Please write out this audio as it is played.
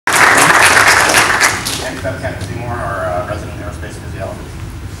I'm Capt Seymour, our resident Aerospace Physiologist.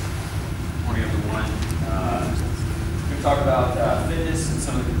 Morning, everyone. We're going to talk about fitness and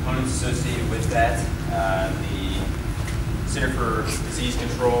some of the components associated with that. The Center for Disease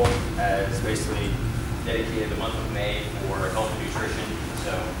Control has basically dedicated the month of May for health and nutrition.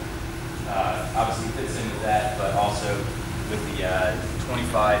 So obviously fits in with that, but also with the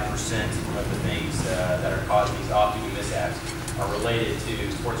 25% of the things that are causing these off-duty mishaps are related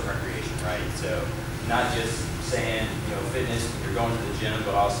to sports and recreation, right? So not just saying, fitness when you're going to the gym,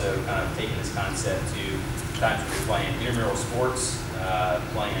 but also kind of taking this concept to times when you're playing intramural sports,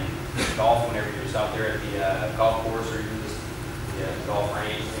 playing golf whenever you're just out there at the golf course or even just the golf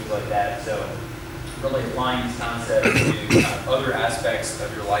range, things like that. So really applying these concepts to other aspects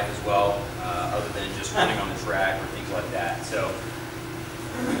of your life as well, other than just running on the track or things like that. So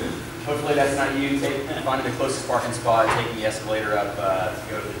hopefully that's not you finding the closest parking spot, taking the escalator up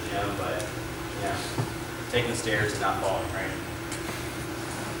to go to the gym, but taking the stairs and not falling, right?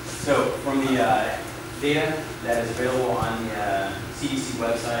 So from the data that is available on the CDC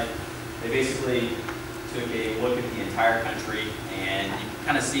website, they basically took a look at the entire country, and you can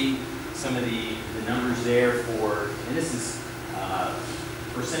kind of see some of the numbers there for, and this is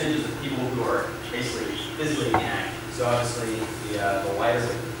percentages of people who are basically physically inactive. So obviously the lighter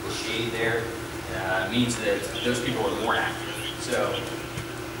the shade there means that those people are more active. So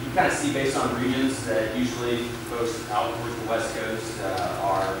you kind of see based on regions that usually folks out towards the West Coast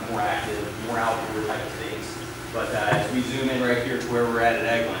are more active, more outdoor type of things. But as we zoom in right here to where we're at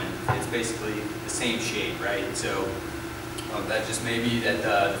Eglin, it's basically the same shade, right? So that just may be that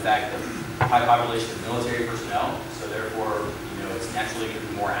the fact that high population of military personnel, so therefore, it's naturally going to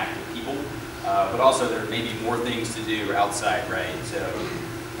be more active people. But also there may be more things to do outside, right? So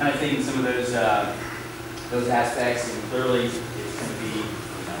kind of taking some of those aspects, and clearly it's going to be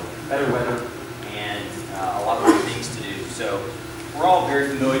better weather and a lot more things to do. So we're all very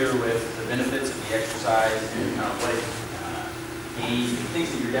familiar with the benefits of the exercise and kind of what it gains, and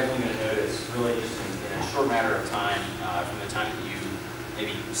things that you're definitely going to notice really just in a short matter of time from the time that you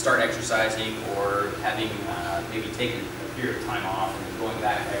maybe start exercising or having maybe taken a period of time off and then going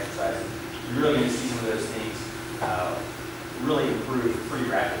back to exercising. You're really going to see some of those things really improve pretty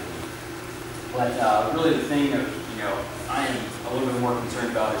rapidly. But really the thing that I am a little bit more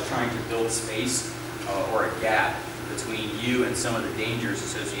concerned about is trying to build space or a gap between you and some of the dangers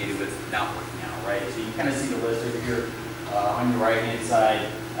associated with not working out, right? So you kind of see the list over here on your right-hand side.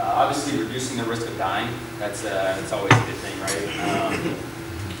 Obviously reducing the risk of dying, that's always a good thing, right?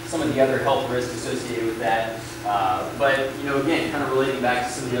 Some of the other health risks associated with that. But again, kind of relating back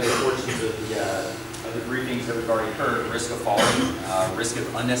to some of the other portions of the briefings that we've already heard, risk of falling, risk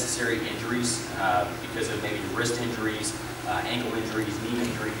of unnecessary injuries because of maybe wrist injuries, ankle injuries, knee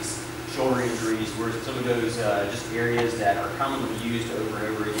injuries, shoulder injuries, where some of those just areas that are commonly used over and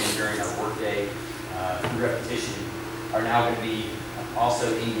over again during our workday through repetition are now going to be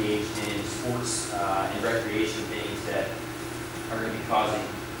also engaged in sports and recreation things that are going to be causing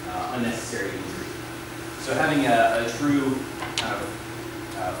unnecessary injury. So having a true kind of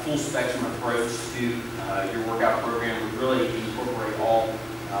full spectrum approach to your workout program would really incorporate all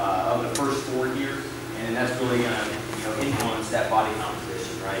of the first four here, and that's really going to influence that body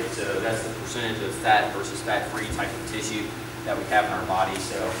composition, right? So that's the percentage of fat versus fat-free type of tissue that we have in our body.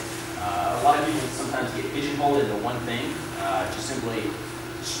 So a lot of people sometimes get pigeonholed into one thing, just simply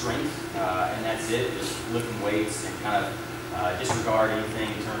strength, and that's it, just lifting weights and kind of disregard anything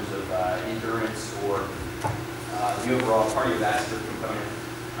in terms of endurance or the overall cardiovascular component,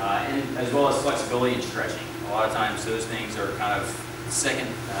 and as well as flexibility and stretching. A lot of times those things are kind of second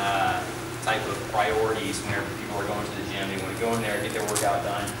type of priorities whenever people are going to the gym. They want to go in there, get their workout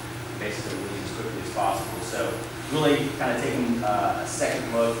done, and basically leave as quickly as possible. So really kind of taking a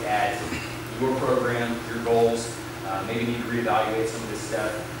second look at your program, your goals, maybe need to reevaluate some of this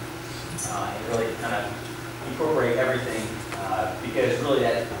stuff, and really kind of incorporate everything because really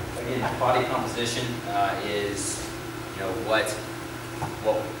that, again, body composition is, what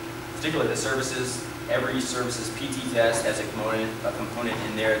particularly the services, every services PT test has a component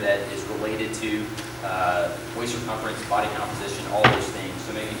in there that is related to waist circumference, body composition, all those things.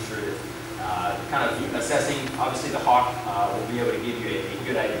 So making sure that kind of assessing, obviously the Hawk will be able to give you a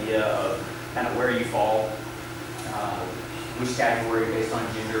good idea of kind of where you fall, which category based on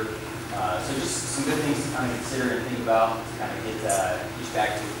gender. So just some good things to kind of consider and think about to kind of get you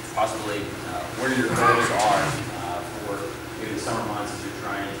back to possibly where your goals are for maybe the summer months as you're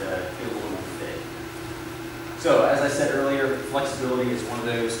trying to get a little more fit. So as I said earlier, flexibility is one of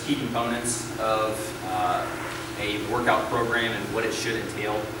those key components of a workout program and what it should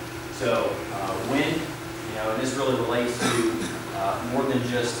entail. So when and this really relates to more than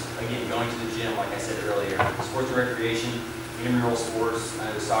just, again, going to the gym, like I said earlier. Sports and recreation, intramural sports,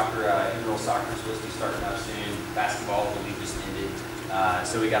 intramural soccer is supposed to be starting up soon. Basketball, the league just ended.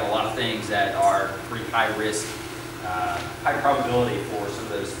 So we got a lot of things that are pretty high risk, high probability for some of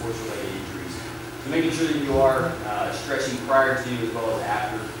those sports-related injuries. So making sure that you are stretching prior to as well as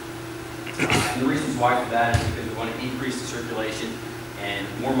after. And the reasons why for that is because we want to increase the circulation and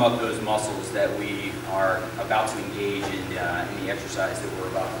warm up those muscles that we are about to engage in the exercise that we're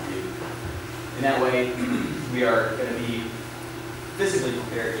about to do. And that way, we are going to be physically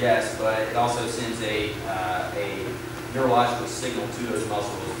prepared, yes, but it also sends a neurological signal to those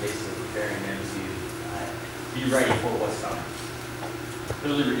muscles, basically preparing them to be ready for what's coming.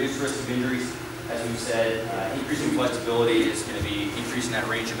 Clearly reduced risk of injuries, as we've said. Increasing flexibility is going to be increasing that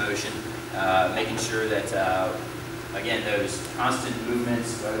range of motion, making sure that, again, those constant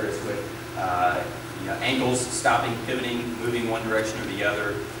movements, whether it's with ankles, stopping, pivoting, moving one direction or the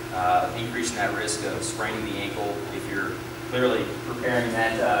other, increasing that risk of spraining the ankle. If you're clearly preparing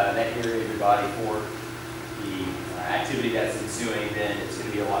that area of your body for the activity that's ensuing, then it's going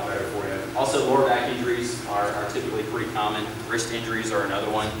to be a lot better for you. Also, lower back injuries are typically pretty common. Wrist injuries are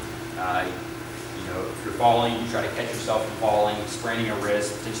another one. If you're falling, you try to catch yourself from falling, spraining a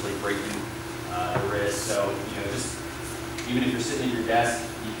wrist, potentially breaking the wrist. So, just even if you're sitting at your desk,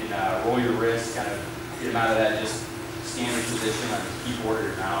 you can roll your wrist, kind of get them out of that just standard position on the keyboard or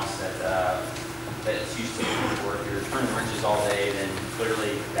your mouse that's used to work. If you're turning wrenches all day, then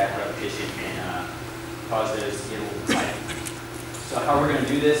clearly that repetition can cause those to get a little tight. So how we're going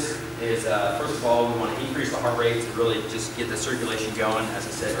to do this is, first of all, we want to increase the heart rate to really just get the circulation going, as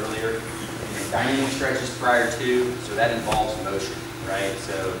I said earlier. And then dynamic stretches prior to, so that involves motion, right?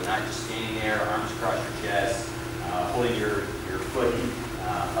 So not just standing there, arms across your chest, holding your foot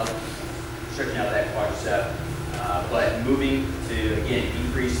up, stretching out that quadricep, but moving to, again,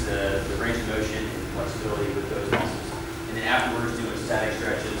 increase the range of motion and flexibility with those muscles. And then afterwards doing static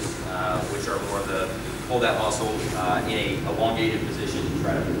stretches, which are more of the hold that muscle in a elongated position to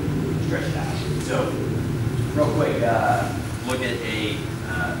try to stretch it out. So real quick, look at a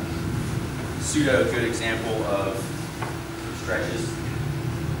pseudo good example of stretches.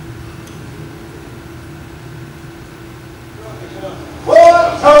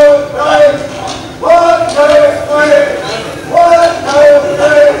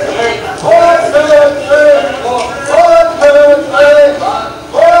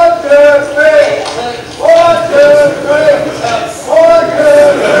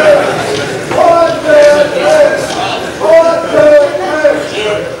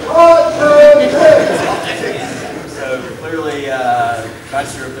 Not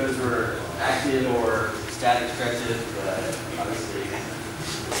sure if those were active or static stretches, but obviously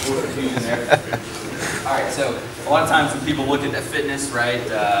a little confusion there. All right, so a lot of times when people look at the fitness, right,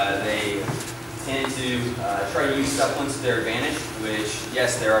 they tend to try to use supplements to their advantage, which,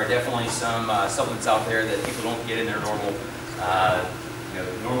 yes, there are definitely some supplements out there that people don't get in their normal,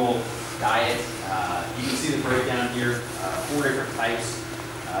 normal diet. You can see the breakdown here, 4 different types.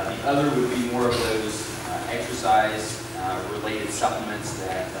 The other would be more of those exercise related supplements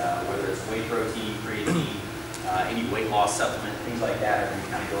that, whether it's whey protein, creatine, any weight loss supplement, things like that, are going to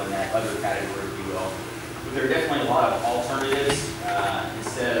kind of go in that other category, if you will. But there are definitely a lot of alternatives.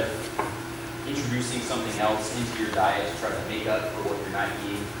 Instead of introducing something else into your diet to try to make up for what you're not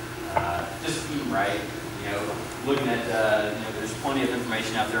eating, just eat right. Looking at, there's plenty of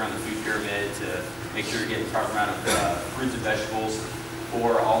information out there on the food pyramid to make sure you're getting the proper amount of fruits and vegetables,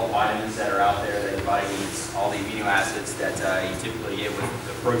 for all the vitamins that are out there that your body needs, all the amino acids that you typically get with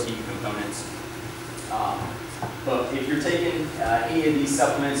the protein components. But if you're taking any of these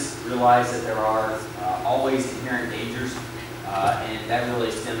supplements, realize that there are always inherent dangers, and that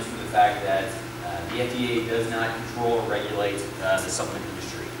really stems from the fact that the FDA does not control or regulate the supplement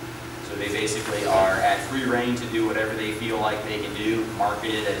industry. So they basically are at free reign to do whatever they feel like they can do,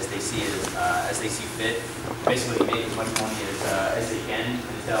 market it as they see fit. Basically, make as much money as they can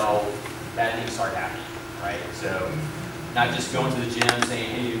until bad things start happening, right? So, not just going to the gym saying,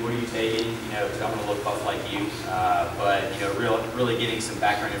 "Hey, what are you taking?" Because I want to look buff like you, but really getting some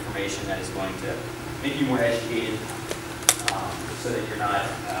background information that is going to make you more educated, so that you're not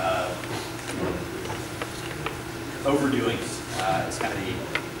overdoing. It's kind of the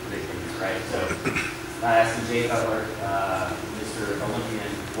predicament, right? So, not asking Jay Cutler, Mr.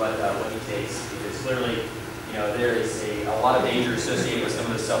 Olympian, what he takes, because clearly, there is a lot of danger associated with some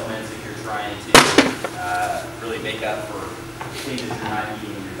of the supplements if you're trying to really make up for things that you're not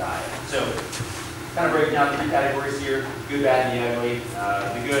eating in your diet. So, kind of breaking down 3 categories here: good, bad, and the ugly.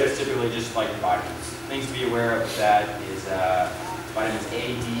 The good is typically just like vitamins. Things to be aware of with that is vitamins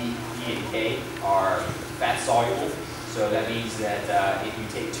A, D, E, and K are fat soluble. So that means that if you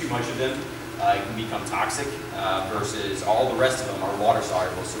take too much of them, it can become toxic, versus all the rest of them are water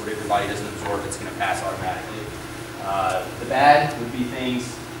soluble. So whatever your body doesn't absorb, it's going to pass automatically. The bad would be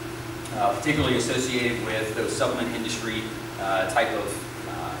things particularly associated with those supplement industry type of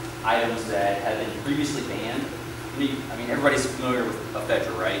items that have been previously banned. I mean, everybody's familiar with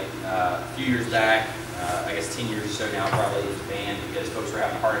ephedra, right? A few years back, I guess 10 years or so now, probably it was banned because folks were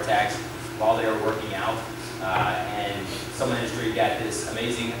having heart attacks while they were working out. And some industry got this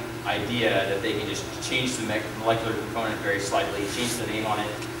amazing idea that they can just change the molecular component very slightly, change the name on it,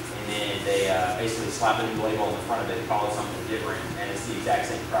 and then they basically slap a new label on the front of it and call it something different, and it's the exact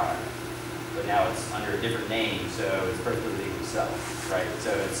same product. But now it's under a different name, so it's perfectly legal to sell, right?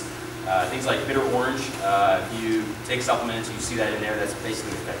 So it's things like bitter orange. If you take supplements, you see that in there, that's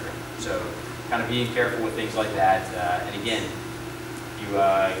basically ephedra. So kind of being careful with things like that. And again, you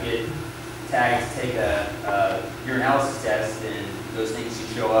get tagged to take a urinalysis test, and those things should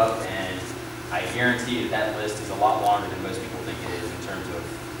show up, and I guarantee that list is a lot longer than most people think it is in terms of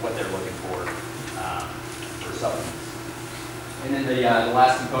what they're looking for supplements. And then the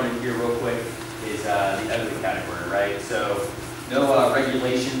last component here real quick is the ugly category, right? So no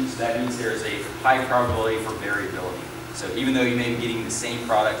regulations, that means there's a high probability for variability. So even though you may be getting the same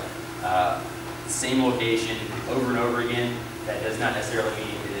product, same location over and over again, that does not necessarily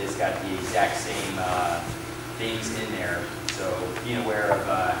mean it has got the exact same things in there. So being aware of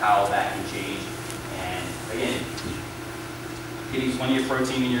how that can change. And again, getting plenty of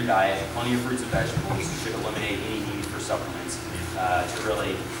protein in your diet, plenty of fruits and vegetables should eliminate any need for supplements to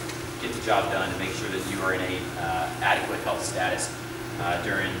really get the job done and make sure that you are in a adequate health status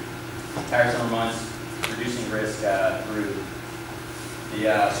during the entire summer months, reducing risk through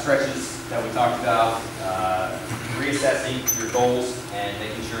the stretches that we talked about, reassessing your goals, and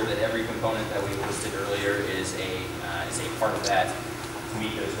making sure that every component that we listed earlier is a part of that to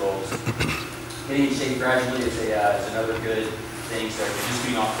meet those goals. Getting in shape gradually is another good thing. So if you're just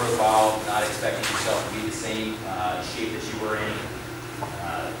being off profile, not expecting yourself to be the same shape that you were in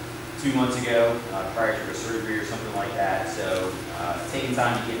 2 months ago prior to a surgery or something like that. So taking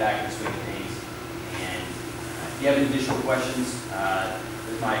time to get back in the swing of things. And if you have any additional questions,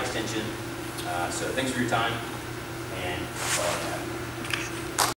 there's my extension. So thanks for your time, and that's all I have.